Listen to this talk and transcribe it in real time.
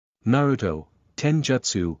Naruto, 10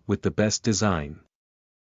 Jutsu with the best design.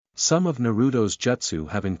 Some of Naruto's jutsu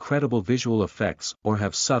have incredible visual effects or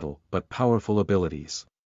have subtle but powerful abilities.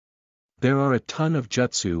 There are a ton of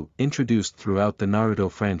jutsu introduced throughout the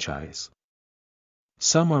Naruto franchise.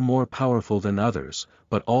 Some are more powerful than others,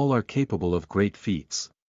 but all are capable of great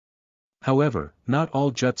feats. However, not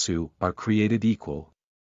all jutsu are created equal.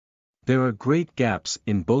 There are great gaps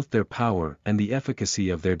in both their power and the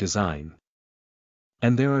efficacy of their design.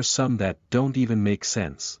 And there are some that don't even make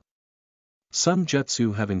sense. Some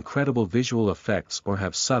jutsu have incredible visual effects or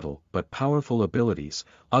have subtle but powerful abilities,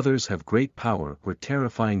 others have great power or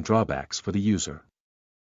terrifying drawbacks for the user.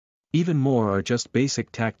 Even more are just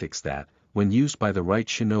basic tactics that, when used by the right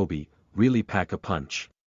shinobi, really pack a punch.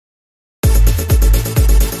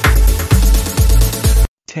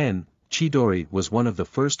 10. Chidori was one of the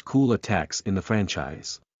first cool attacks in the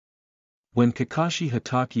franchise. When Kakashi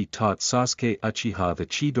Hatake taught Sasuke Uchiha the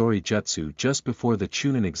Chidori Jutsu just before the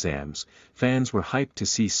Chunin exams, fans were hyped to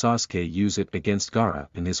see Sasuke use it against Gaara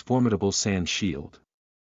in his formidable sand shield.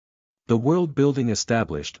 The world building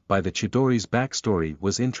established by the Chidori's backstory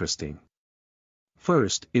was interesting.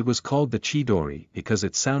 First, it was called the Chidori because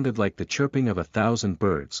it sounded like the chirping of 1,000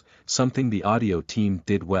 birds, something the audio team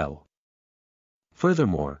did well.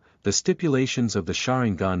 Furthermore, the stipulations of the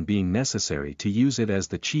Sharingan being necessary to use it as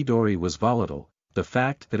the Chidori was volatile, the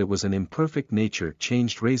fact that it was an imperfect nature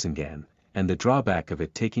changed Rasengan, and the drawback of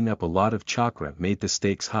it taking up a lot of chakra made the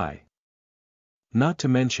stakes high. Not to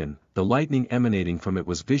mention, the lightning emanating from it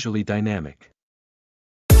was visually dynamic.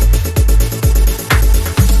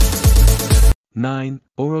 9.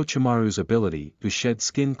 Orochimaru's ability to shed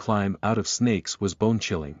skin climb out of snakes was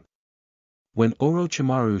bone-chilling. When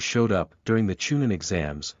Orochimaru showed up during the Chunin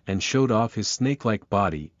exams and showed off his snake-like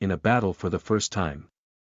body in a battle for the first time,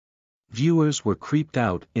 viewers were creeped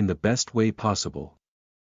out in the best way possible.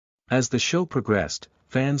 As the show progressed,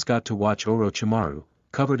 fans got to watch Orochimaru,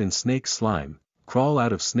 covered in snake slime, crawl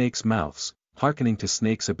out of snakes' mouths, hearkening to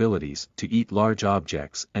snakes' abilities to eat large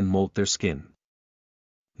objects and molt their skin.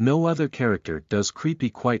 No other character does creepy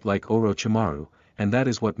quite like Orochimaru, and that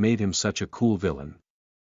is what made him such a cool villain.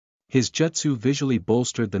 His jutsu visually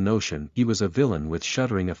bolstered the notion he was a villain with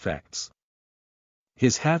shuddering effects.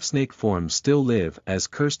 His half-snake forms still live as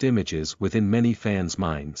cursed images within many fans'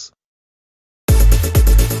 minds.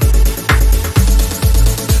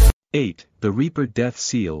 8. The Reaper Death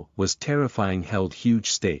Seal was terrifying, held huge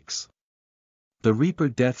stakes. The Reaper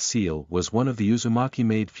Death Seal was one of the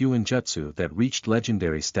Uzumaki-made Fuinjutsu that reached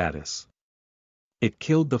legendary status. It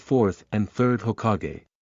killed the 4th and 3rd Hokage.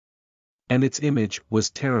 And its image was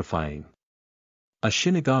terrifying. A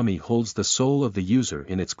Shinigami holds the soul of the user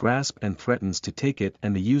in its grasp and threatens to take it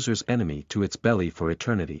and the user's enemy to its belly for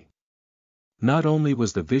eternity. Not only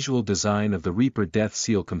was the visual design of the Reaper Death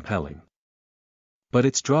Seal compelling, but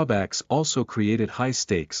its drawbacks also created high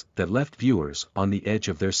stakes that left viewers on the edge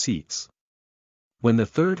of their seats. When the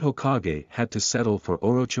 3rd Hokage had to settle for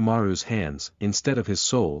Orochimaru's hands instead of his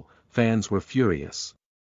soul, fans were furious.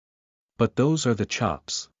 But those are the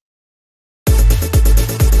chops.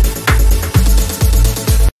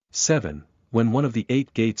 7. When one of the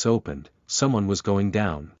 8 gates opened, someone was going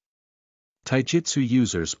down. Taijutsu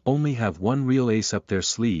users only have one real ace up their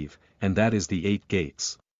sleeve, and that is the 8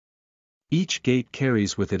 gates. Each gate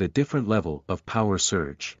carries with it a different level of power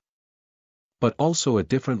surge, but also a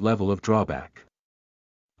different level of drawback.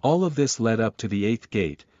 All of this led up to the 8th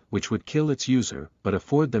gate, which would kill its user but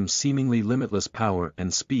afford them seemingly limitless power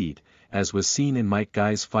and speed, as was seen in Might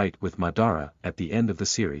Guy's fight with Madara at the end of the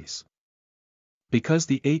series. Because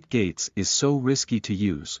the 8 gates is so risky to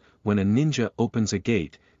use, when a ninja opens a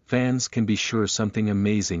gate, fans can be sure something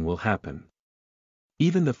amazing will happen.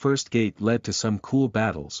 Even the first gate led to some cool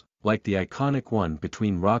battles, like the iconic one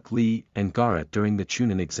between Rock Lee and Gaara during the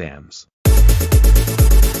Chunin exams.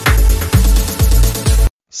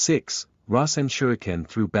 6. Rasen Shuriken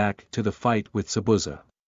threw back to the fight with Zabuza.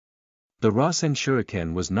 The Rasen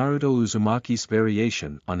Shuriken was Naruto Uzumaki's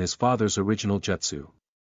variation on his father's original jutsu.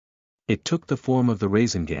 It took the form of the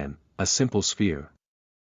Rasengan, a simple sphere,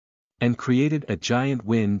 and created a giant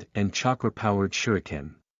wind and chakra-powered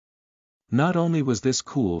shuriken. Not only was this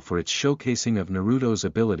cool for its showcasing of Naruto's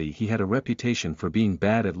ability, he had a reputation for being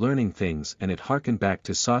bad at learning things, and it harkened back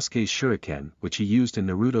to Sasuke's shuriken, which he used in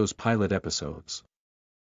Naruto's pilot episodes.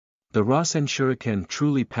 The Rasen Shuriken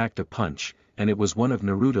truly packed a punch, and it was one of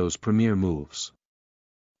Naruto's premier moves.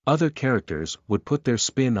 Other characters would put their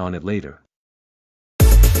spin on it later.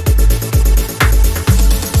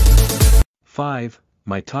 5.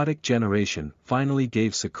 Mitotic Generation finally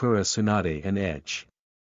gave Sakura Tsunade an edge.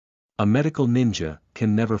 A medical ninja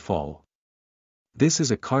can never fall. This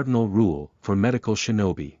is a cardinal rule for medical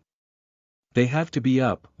shinobi. They have to be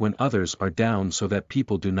up when others are down so that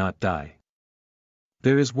people do not die.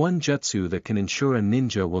 There is one jutsu that can ensure a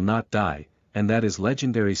ninja will not die, and that is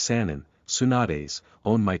legendary Sannin, Tsunade's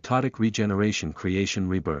own mitotic regeneration creation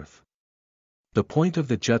rebirth. The point of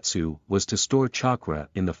the jutsu was to store chakra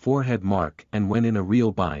in the forehead mark, and when in a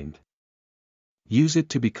real bind, use it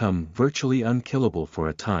to become virtually unkillable for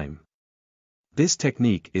a time. This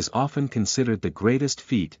technique is often considered the greatest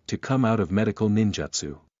feat to come out of medical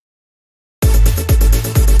ninjutsu.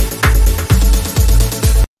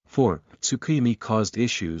 4. Tsukuyomi caused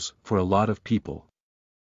issues for a lot of people.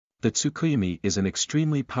 The Tsukuyomi is an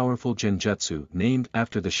extremely powerful genjutsu named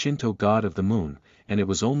after the Shinto god of the moon, and it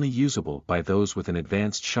was only usable by those with an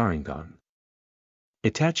advanced Sharingan.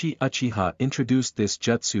 Itachi Uchiha introduced this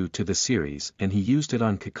jutsu to the series and he used it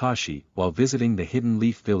on Kakashi while visiting the Hidden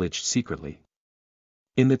Leaf village secretly.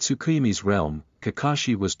 In the Tsukuyomi's realm,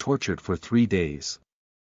 Kakashi was tortured for 3 days.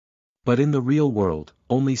 But in the real world,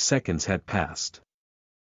 only seconds had passed.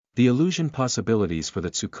 The illusion possibilities for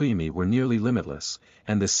the Tsukuyomi were nearly limitless,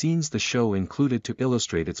 and the scenes the show included to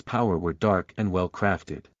illustrate its power were dark and well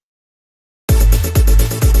crafted.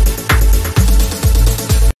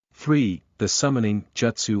 3. The summoning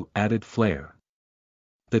jutsu added flair.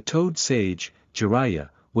 The toad sage, Jiraiya,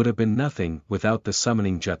 would have been nothing without the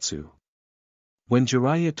summoning jutsu. When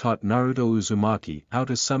Jiraiya taught Naruto Uzumaki how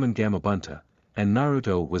to summon Gamabunta, and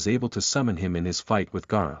Naruto was able to summon him in his fight with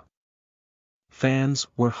Gaara, fans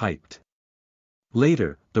were hyped.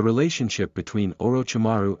 Later, the relationship between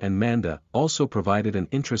Orochimaru and Manda also provided an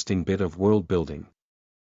interesting bit of world building.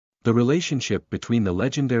 The relationship between the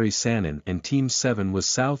legendary Sannin and Team 7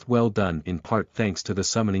 was well done in part thanks to the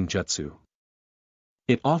summoning jutsu.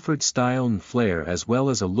 It offered style and flair as well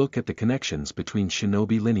as a look at the connections between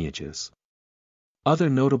shinobi lineages.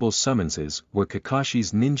 Other notable summonses were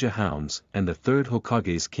Kakashi's ninja hounds and the third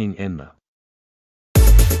Hokage's King Enma.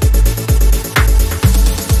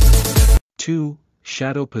 2.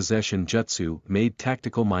 Shadow Possession Jutsu made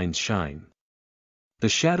tactical minds shine. The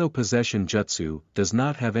Shadow Possession Jutsu does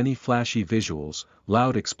not have any flashy visuals,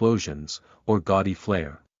 loud explosions, or gaudy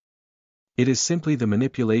flair. It is simply the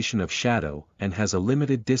manipulation of shadow and has a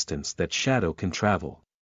limited distance that shadow can travel.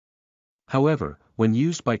 However, when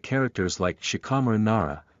used by characters like Shikamaru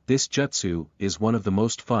Nara, this jutsu is one of the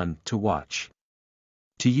most fun to watch.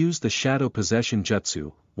 To use the Shadow Possession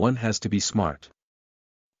Jutsu, one has to be smart.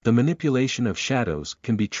 The manipulation of shadows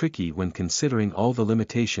can be tricky when considering all the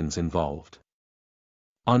limitations involved.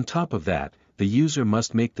 On top of that, the user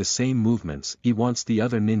must make the same movements he wants the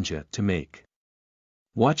other ninja to make.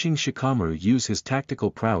 Watching Shikamaru use his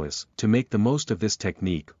tactical prowess to make the most of this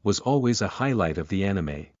technique was always a highlight of the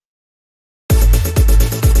anime.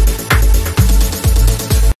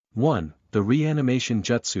 1. The reanimation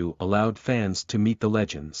jutsu allowed fans to meet the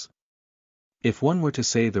legends. If one were to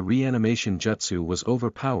say the reanimation jutsu was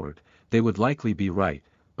overpowered, they would likely be right,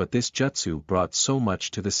 but this jutsu brought so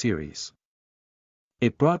much to the series.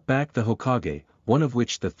 It brought back the Hokage, one of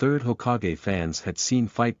which the third Hokage fans had seen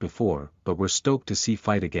fight before but were stoked to see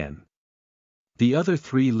fight again. The other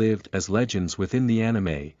 3 lived as legends within the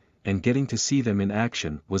anime, and getting to see them in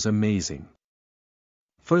action was amazing.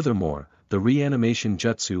 Furthermore, the reanimation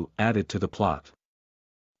jutsu added to the plot.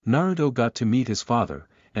 Naruto got to meet his father,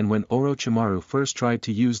 and when Orochimaru first tried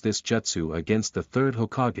to use this jutsu against the third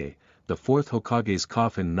Hokage, the fourth Hokage's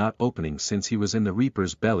coffin not opening since he was in the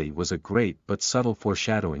Reaper's belly was a great but subtle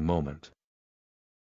foreshadowing moment.